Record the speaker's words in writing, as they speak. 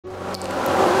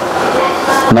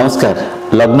नमस्कार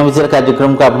लग्न विचार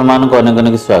कार्यक्रम को आपण मान को अनेक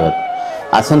अनेक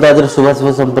स्वागत। आसंता आज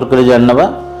शुभाशुभ संपर्क में जानवा।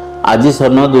 आज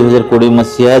सन 2020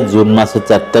 मसीहा जून मास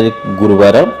 4 तारिख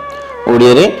गुरुवार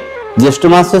ओडिया रे ज्येष्ठ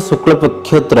मास शुक्ल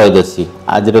पक्ष त्रयोदशी।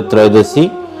 आज त्रयोदशी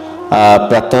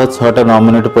प्रातः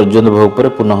 6:09 पर्यंत भोग पर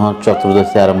पुनः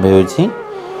चतुर्दशी आरंभ होइछि।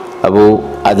 अब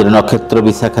आज नक्षत्र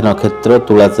विशाखा नक्षत्र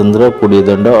तुलाचंद्र 20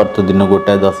 दंड अर्थ दिन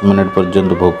 1:10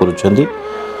 पर्यंत भोग करुछंती।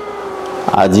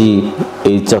 आज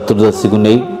ये चतुर्दशी को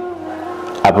नहीं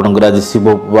आपणकर आज शिव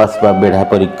उपवास बा बेढ़ा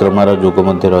परिक्रमार जोग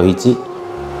रही।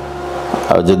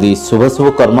 जदि शुभ शुभ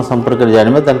कर्म संपर्क में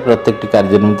जानवा प्रत्येक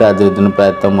कार्य निमित्त आज दिन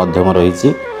प्रायतः मध्यम रही।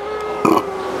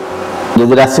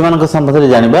 जदि राशि मान संबंध में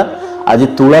जानवा आज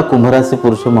तुला कुंभ राशि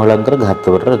पुरुष महिला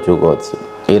घातवर जोग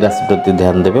अच्छी। ये राशि प्रति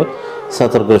ध्यान देवे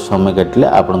सतर्क समय काटिले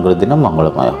आपणकर दिन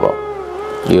मंगलमय हम।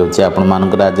 ये हूँ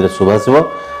आपण आज शुभाशुभ।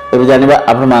 एवं जानवा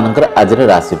आपण आज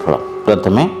राशिफल।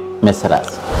 प्रथमे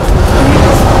मेषराशि।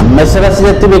 मेषराशि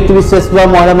जाति व्यक्ति विशेष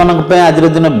महिला मान आज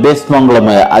दिन बेस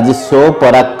मंगलमय। आज स्व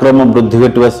पराक्रम वृद्धि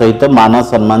घटा सहित मान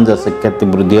सम्मान जश ख्याति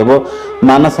वृद्धि हम।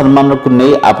 मान सम्मान को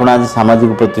नहीं आप आज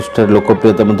सामाजिक प्रतिष्ठा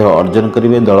लोकप्रियता अर्जन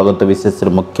करेंगे। दलगत विशेष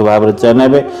मुख्य भाव में चयन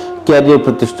हे। क्यारियर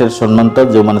प्रतिष्ठा सम्मानित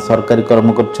जो मैंने सरकारी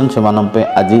कर्म कर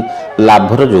आज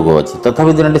लाभर जोग अच्छी।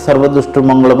 तथापि दिन सर्वदृष्ट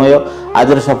मंगलमय।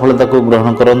 आज सफलता को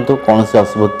ग्रहण करूँ। कौन से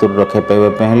अशुभ रक्षा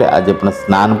पाइबा आज अपना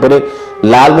स्नान पर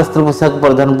लाल वस्त्र पोशाक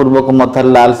परिधान पूर्वक मथार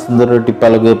लाल सुंदर टीपा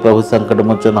लगे प्रभु संकट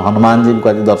मोचन हनुमान जी को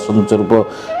आज दर्शन स्वरूप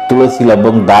तुलसी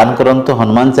लवंग दान करंतु।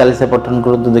 हनुमान चालीसा पठन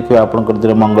करंतु। देखिए आपनकर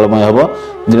दिन मंगलमय हम।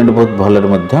 दिन बहुत भलरे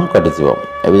मध्यम कटिजिवो।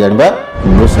 एबे जानिबा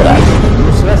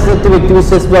वृषराशि व्यक्ति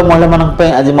विशेष महिला मान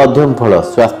आज मध्यम फल।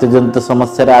 स्वास्थ्य जनित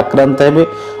समस्या आक्रांत हेबे।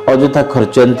 अଯଥା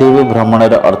खर्चांति हेबे। भ्रमण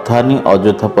अर्थहानि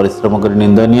अଯଥା परिश्रम कर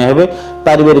निंदनीय हेबे।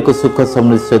 पारिवारिक सुख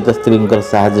समृद्धि सहित स्त्री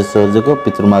साहाय्य सहयोग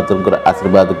पितृमातृ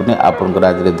आशीर्वाद को नहीं आपनकर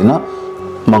आज दिन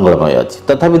मंगलमय अच्छी।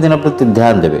 तथापि दिन प्रति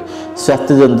ध्यान देवे।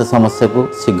 स्वास्थ्य जनित समस्या को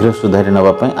शीघ्र सुधारी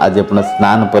नापी आज अपना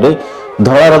स्नान पर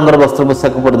धला रंगर वस्त्र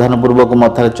पोशाक परिधान पूर्वक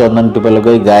मथार चंदन टीपा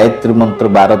लगे गायत्री मंत्र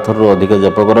 12 थर अधिक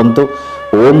जप करंतु।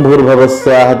 ओम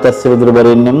भूर्भुवस्सुः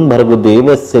तस्सवितुर्वरेण्यं भर्गो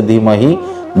देवस्य धीमहि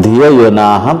धियो यो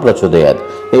नः प्रचोदयात्।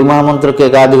 यह महामंत्र के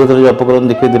एकाधिक थर जप करन।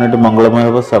 देखिए दिन मंगलमय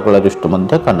हम। सकल अरिष्ट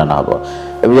खंडन हम।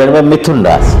 एवं जानवा मिथुन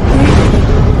राशि।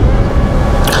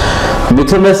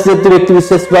 मिथुन राशि व्यक्ति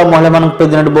विशेष महिला मान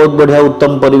दिन बहुत बढ़िया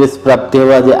उत्तम परिवेश प्राप्ति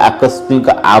हो। आज आकस्मिक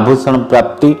आभूषण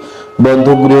प्राप्ति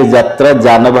बंधु गृह यात्रा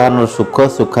जानवाहन सुख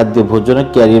सुखाद्य भोजन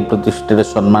क्यारियर प्रतिष्ठा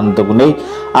सम्मानित को नहीं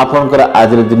आपनकर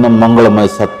आज दिन मंगलमय।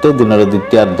 सत्य दिन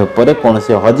द्वितीयार्ध पर कौन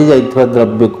से हजि जाइथिबा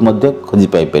द्रव्य को खोजी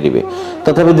पाई परिबे।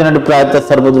 तथापि दिन प्रायतः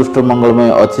सर्वदृष्ट मंगलमय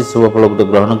अच्छी। शुभ फल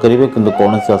ग्रहण करेंगे किंतु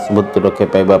कौन से अशुभ रक्षा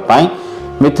पाइबा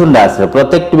मिथुन राशि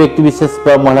प्रत्येक व्यक्ति विशेष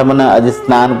महिला मैंने आज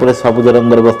स्नान पर सबुज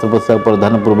रंगर वस्त्र पोशाक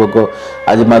परिधान पूर्वक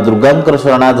आज माँ दुर्गा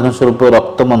शरणाधन स्वरूप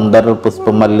रक्त मंदार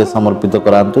पुष्पमाल्य समर्पित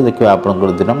करातु। देखिए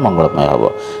आपंकर दिन मंगलमय हम।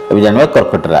 ए जानवा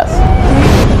कर्कट राशि।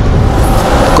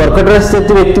 कर्कट राशि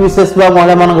व्यक्ति विशेष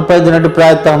महिला मान दिन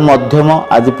प्रायतः मध्यम।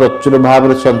 आज प्रचुर भाव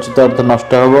में संचित अर्थ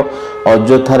नष्ट हो।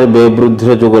 अଯଥାରେ व्यय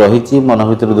वृद्धि जोग रही। मन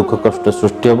भर दुख कष्ट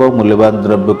सृष्टि हो। मूल्यवान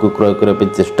द्रव्य को क्रय करने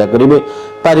चेष्टा करेंगे।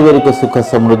 पारिवारिक सुख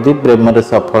समृद्धि प्रेम में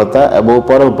सफलता एवं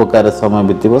पर उपकार समय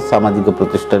बीतव। सामाजिक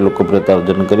प्रतिष्ठा लोकप्रियता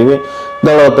अर्जन करेंगे।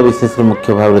 दलगत विशेष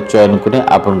मुख्य भाव में चयन को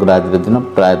आपंकर आज दिन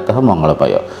प्रायतः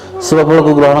मंगलमय। शुभ फल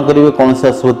को ग्रहण करेंगे। कौन से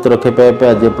अशुभ रक्षा पाइबा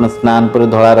आज अपना स्नान पर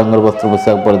धला रंगर वस्त्र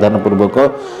पोशाक परिधान पूर्वक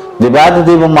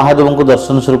देवाधिदेव महादेव को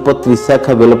दर्शन स्वरूप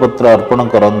त्रिशाखा बेलपत्र अर्पण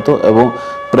करंतु एवं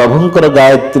प्रभुंकर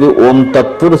गायत्री ओम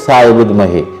तत्पुरुषाय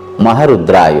विद्महे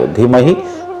महारुद्राय धीमहि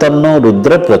तन्नो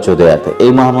रुद्र प्रचोदयात्।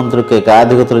 यह महामंत्र के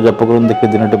एकाधिक थर जप कर। देखिए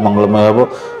दिन मंगलमय हम।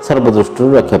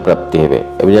 सर्वदृष्टि रक्षा प्राप्ति हेबे।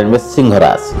 एबे जानबे सिंह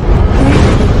राशि।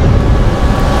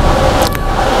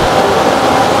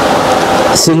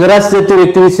 सिंह राशि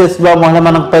व्यक्ति विशेष महिला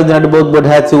मान दिन बहुत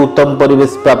बढ़िया अच्छी। उत्तम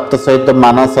परिवेश प्राप्त सहित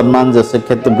मान सम्मान जश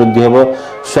ख्याति वृद्धि हम।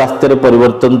 स्वास्थ्य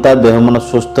परिवर्तनता देह मन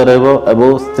सुस्थ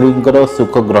रहा। स्त्री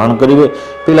सुख ग्रहण करेंगे।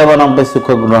 पिला सुख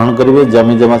ग्रहण करेंगे।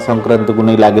 जमी जमा संक्रांति को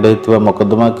नहीं लगी रही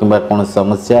मकदमा कि कौन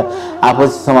समस्या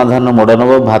आपसी समाधान मोड़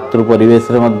नब। भातृ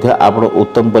परिवेश आप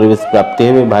उत्तम परिवेश प्राप्ति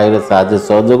हे। भाईर साहाय्य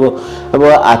सहयोग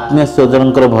और आत्मीय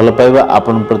स्वजन भल पाइबा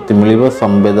आपण प्रति मिल।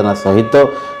 संवेदना सहित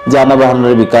जानवाहन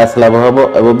विकास लाभ हम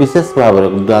एवं विशेष भाव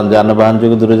में जानवाहन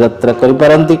जो दूर यात्रा करें।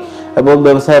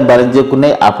 व्यवसाय वाणिज्य को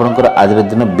नहीं आपंकर आज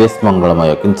दिन बेस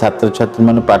मंगलमय। कि छात्र छात्री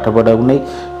मैंने पाठ पढ़ा को नहीं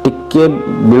टिके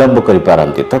विलंब करें।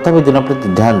 तथापि दिन प्रति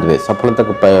ध्यान देवे। सफलता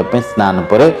को पाइबा स्नान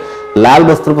पर लाल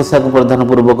वस्त्र पोशाक परिधान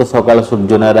पूर्वक सकाल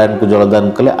सूर्य नारायण को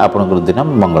जलदान कले आपंकर दिन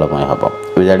मंगलमय हम।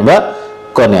 जानवा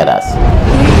कन्या राशि।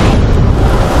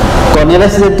 कन्या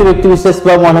राशि जाति व्यक्ति विशेष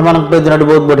महिला मान दिन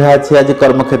बहुत बढ़िया अच्छी आज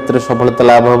कर्म क्षेत्र सफलता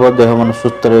लाभ हम देह मन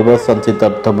सुस्थ रंचित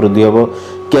अर्थ वृद्धि हम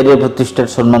कैरियर प्रतिष्ठा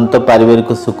सम्मानित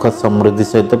पारिवारिक सुख समृद्धि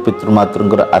सहित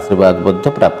पितृमातृ आशीर्वाद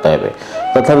प्राप्त हे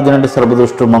तथा दिन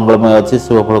सर्वदृष्टि मंगलमय अच्छी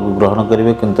शुभफल को ग्रहण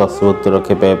करेंगे किंतु अशुभ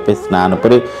रक्षा पाइबा स्नान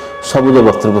पर सबुज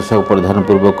वस्त्र पोशाक परिधान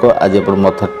पूर्वक आज आप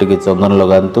मथा टे चंदन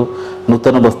लगातु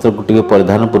नूतन वस्त्र को टे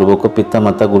परिधान पूर्वक पिता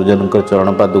माता गुरुजन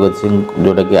चरण पादुक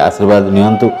जोटा कि आशीर्वाद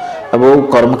नियंतु और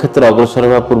कर्म क्षेत्र अग्रसर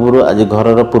होगा पूर्व आज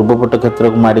घर पूर्वपट क्षेत्र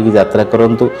को माड़ी यात्रा करूँ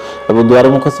और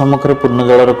द्वारमुख सम्मुखें पूर्ण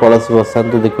जलर कलश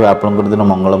बसातु देखिए आपंकर दिन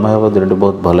मंगलमय हम दिन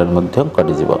बहुत भल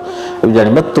कटिज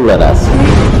जाना तुला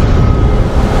राशि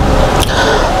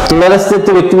तुला राशि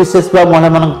व्यक्ति विशेष महिला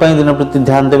मान दिन प्रति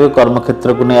ध्यान देवे कर्म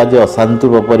क्षेत्र को नहीं आज अशांति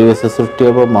व परिवेश सृष्टि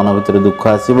हो मन भर दुख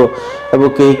आसो और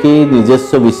कहीं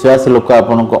निजस्व विश्वास लोक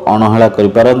आपण को अणहेला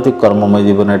करपारती कर्ममय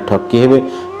जीवन में ठकी हे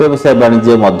व्यवसाय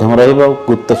वाणिज्य मध्यम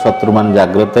गुप्त शत्रु मान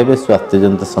जागृत हे स्वास्थ्य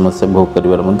जनित समस्या भोग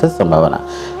कर संभावना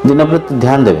दिन प्रति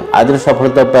ध्यान देवे आज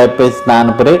सफलता पाइबा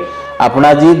स्नान पर आपण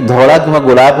आज धला कि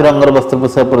गोलापी रंगर वस्त्र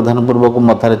पोषाक परिधान पूर्वक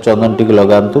मथार चंदन टी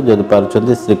लगातु जदि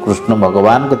पार्टी श्रीकृष्ण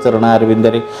भगवान के चरण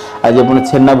अरविंदे आज आप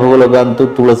छेना भोग लगातु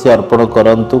तुलसी अर्पण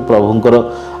करंतु प्रभुंकर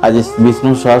आज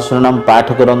विष्णु सहस्रनाम पाठ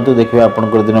करंतु देखिए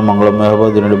आपंकर दिन मंगलमय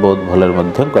हम दिन बहुत भल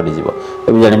कटिज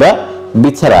जाना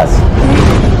बिछा राशि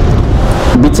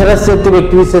बिछा राशि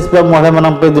व्यक्ति विशेष महिला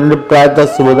मान दिन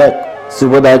प्रायतः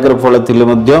शुभदायक फल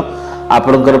थे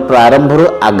आपणकर प्रारंभ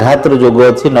आघात जोग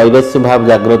अच्छी नैराश्य भाव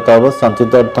जागृत हम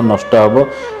संचित अर्थ नष्ट हम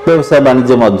व्यवसाय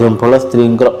वाणिज्य मध्यम फल स्त्री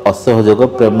असहयोग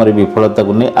प्रेम विफलता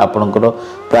को नहीं आपणकर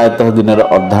प्रायतः दिन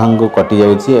अर्धांग कटि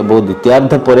जाऊँगी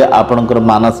द्वितीयार्ध पर आपणकर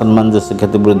मान सम्मान जश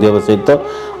ख्याति वृद्धि होगा सहित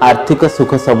आर्थिक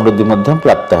सुख समृद्धि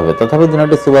प्राप्त हे तथा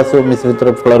दिन शुभाशुभ मिश्रित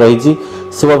फल रही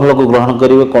शुभ फल को ग्रहण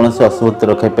करेंगे कौन अशुभ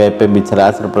रक्षा पाइबा बिछा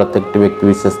राशि प्रत्येक व्यक्ति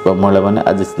विशेष महिला मैंने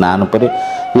आज स्नान पर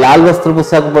लाल वस्त्र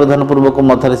पोशाक परिधान पूर्वक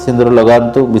मथार सिंदूर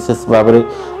लगातु विशेष भाव में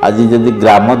आज जदि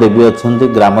ग्राम देवी अच्छा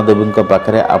ग्राम देवी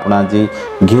पाखे आप आज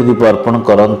घी दीप अर्पण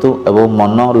करंतु एवं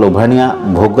मन लोभाणिया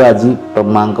भोग आज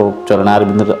माँ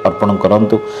चरणारविंद अर्पण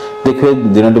करंतु देखिए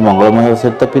दिन मंगलमय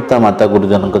सहित पिता माता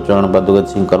गुरुजन चरण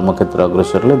पादुक कर्म क्षेत्र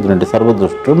अग्रसर दिन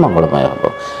सर्वदृष्टि मंगलमय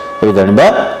हम जाना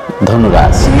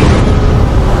धनुराशि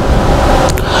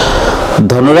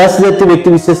धनुराशि जाति व्यक्ति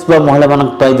विशेष महिला मान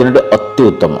दिन अति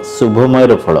उत्तम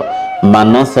शुभमय फल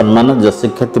मान सम्मान जश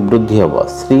ख्याति वृद्धि हम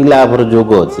श्री लाभर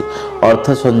जोग अच्छी अर्थ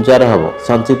संचार हम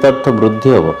संचित अर्थ वृद्धि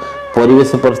हम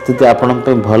परिवेश परिस्थिति आपण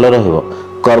भल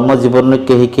कर्म जीवन में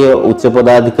कहीं उच्च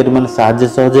पदाधिकारी मान साहाय्य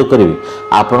सहयोग करेंगे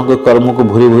आपण को कर्म को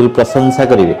भूरी भूरी प्रशंसा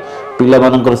करेंगे पिला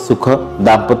मानकर सुख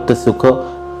दाम्पत्य सुख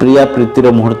प्रिया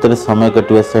प्रीतिर मुहूर्त समय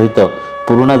कटिवा सहित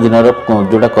पुराना दिन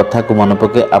जोड़ा कथा को मन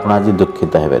पके आप आज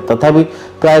दुखित हे तथा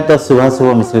प्रायतः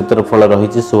शुभाशुभ मिश्रित फल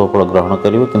रही शुभ फल ग्रहण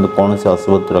करेंगे किंतु कौन से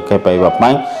अशुभ रक्षा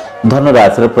पाइबा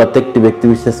धनुराशि प्रत्येक व्यक्ति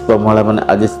विशेष महिला मैंने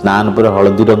आज स्नान पर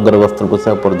हलदी रंगर वस्त्र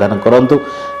पोशाक परिधान करंतु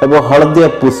एवं हलदिया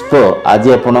पुष्प आज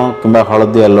आपण कि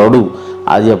हलदिया लड्डू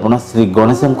आज आप श्री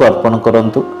गणेश को अर्पण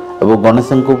करंतु एवं गणेश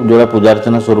को जोड़ा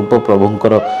पूजार्चना स्वरूप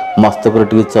प्रभुंकर मस्तक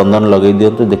टे चंदन लगे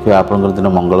दिंतु देखिए आपंकर दिन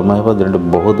मंगलमय हम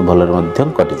दिन बहुत भल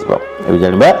कटिज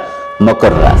जाना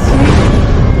मकर राशि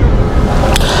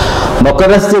मकर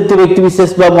राशि व्यक्ति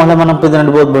विशेष महिला मान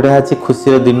दिन बहुत बढ़िया अच्छी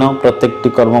खुशी दिन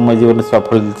प्रत्येक कर्ममय जीवन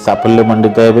साफल्य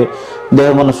मंडित हे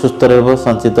देह मन सुस्थ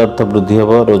संचित अर्थ वृद्धि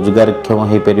हम रोजगार क्षम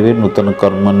हो पारे नूतन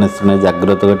कर्म अन्वेषण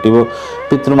जागृत घटो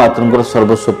पितृमातृ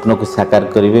सर्व स्वप्न को साकार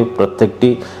करेंगे प्रत्येक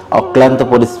अक्लांत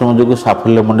परिश्रम जो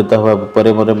साफल्य मंडित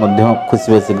होगा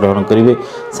खुशी बासी ग्रहण करेंगे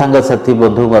सांगसाथी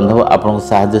बंधु बांधव आपको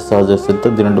साहाय्य सहयोग सहित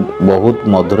दिन बहुत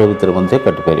मधुर भितर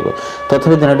कटिपर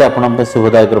तथा दिन आप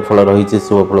शुभदायक फल रही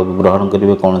शुभ फल को ग्रहण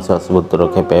करेंगे कौन से अशुभ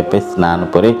रक्षा पाइबा स्नान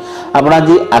पर आप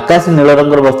आज आकाश नील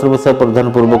रंगर वस्त्र पोशाक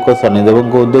परिधान पूर्वक शनिदेव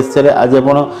उद्देश्य आज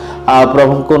आप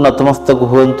प्रभु को नतमस्तक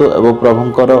हूँ एवं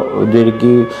प्रभुंकर जो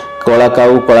कि कला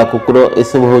काऊ कला कुकुर ये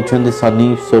सब होती शनि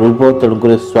स्वरूप तेणुक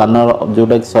श्वान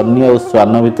जोटा शनि और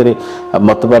श्वान भितर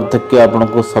मत पार्थक्य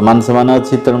आपको सामान सामान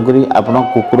अच्छी तेणुक आप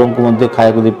कुकुर को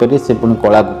खाया देपारे से पुणी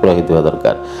कला कुकुर होता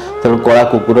दरकार तेणु कला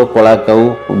कुकुर कला काऊ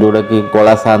जोटा कि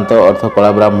कला शांत अर्थ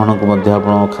कला ब्राह्मण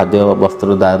को खाद्य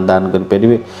वस्त्र दान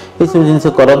करेंगे ये सब जिन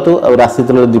करूँ और राशि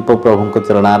तल दीप प्रभु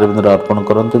चरणारविंद अर्पण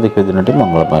करूँ देखिए दिन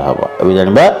मंगलमय हम अभी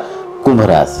जाना कुंभ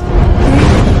राशि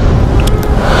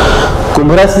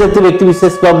कुंभ राशि जाति व्यक्ति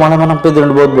विशेष महिला मान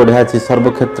दिन बहुत बढ़िया अच्छी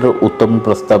सर्वक्षेत्र उत्तम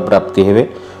प्रस्ताव प्राप्ति हे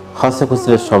हस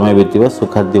खुशी समय बीतव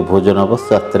सुखाद्य भोजन हम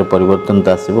स्वास्थ्य परिवर्तन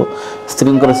आसो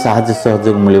स्त्री साहाय्य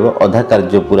सहयोग मिल अधा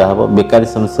कार्य पूरा हम बेकारी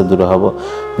समस्या दूर हम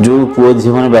जो पुओ झी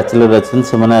मैंने बैचलर अच्छे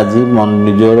से आज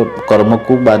निज कर्म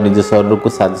को निज शरीर को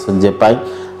साजसज्जा पाई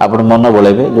आप मन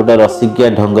बड़े जोटा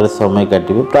रसिकिया ढंग से समय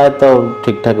काटे प्रायतः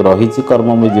ठीक ठाक रही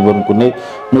कर्ममय जीवन को नहीं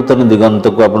नूतन दिगंत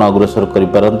को आप अग्रसर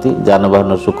करपारती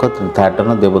जानवाहन सुख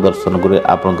तीर्थाटन देवदर्शन कर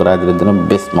आपंकर आज दिन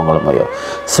बेस मंगलमय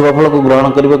शुभफल को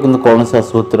ग्रहण करेंगे कि कौन से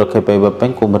अशुभति रक्षा पाइबापी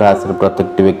कुंभ राशि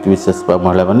प्रत्येक व्यक्ति विशेष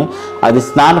महिला मैंने आज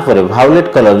स्नान पर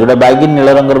भायोलेट कलर जोटा बैगन नील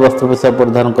रंग वस्त्र पोषाक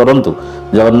परिधान करूँ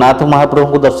जगन्नाथ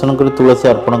महाप्रभु को दर्शन कर तुलसी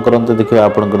अर्पण करते देखिए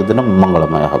आपंकर दिन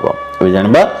मंगलमय हम अभी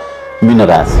जानवा मीन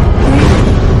राशि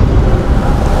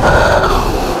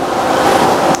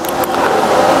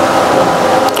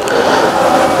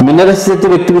मीन राशि जातीय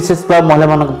व्यक्ति विशेष महिला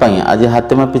मान आज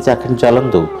हाथ मापी चाखिणी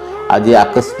चलतु आज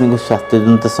आकस्मिक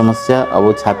स्वास्थ्यजनित समस्या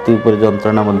और छाती पर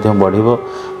जंत्रणा बढ़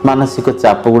मानसिक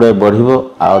चाप गुड़ाए बढ़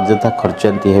अଯଥା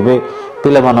खर्चांती हे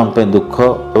पिला दुख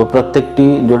और प्रत्येक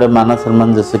जोड़ा मान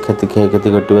सम्मान जैसे क्षति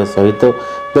क्षयक्षति घटवा सहित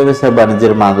व्यवसाय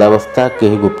वाणिज्य मांदावस्था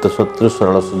कहीं गुप्त शत्रु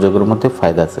सरल सुजोग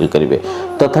फायदा हासिल करेंगे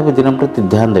तथापि दिन प्रति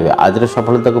ध्यान देवे आज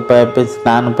सफलता को पाइबा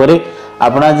स्नान पर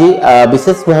आपण आज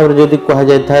विशेष भाव में जब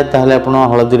कहुए आप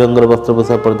हलदी रंगर वस्त्र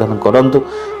पोषाक परिधान करूँ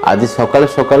आज सकाल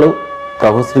सकाल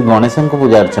प्रभु श्री गणेश को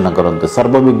पूजा अर्चना करते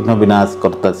सर्वविघ्न विनाश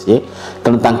करता सी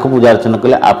तेणु पूजा अर्चना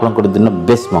कले आपंकर दिन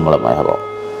बेस मंगलमय हम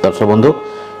दर्शक बंधु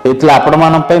ये आपण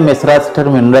मानी मेष राशि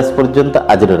मीन राशि पर्यंत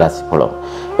आज राशिफल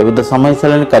एवं तो समय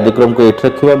सारे कार्यक्रम को ये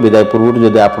रखा विदाय पूर्व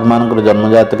जब आप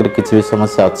जन्म जातक किसी भी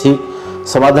समस्या अच्छी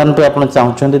समाधान पे आप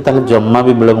चाहते जम्मा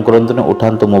भी विलम्ब करूँ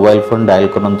उठातु मोबाइल फोन डायल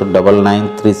करूँ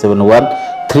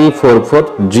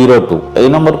 9937134402 यही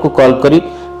नंबर को कॉल करी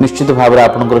निश्चित भाव में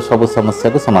आपंकर सब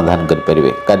समस्या को समाधान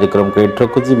करें कार्यक्रम को ये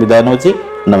रखुच्छी विदाय नौची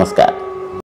नमस्कार।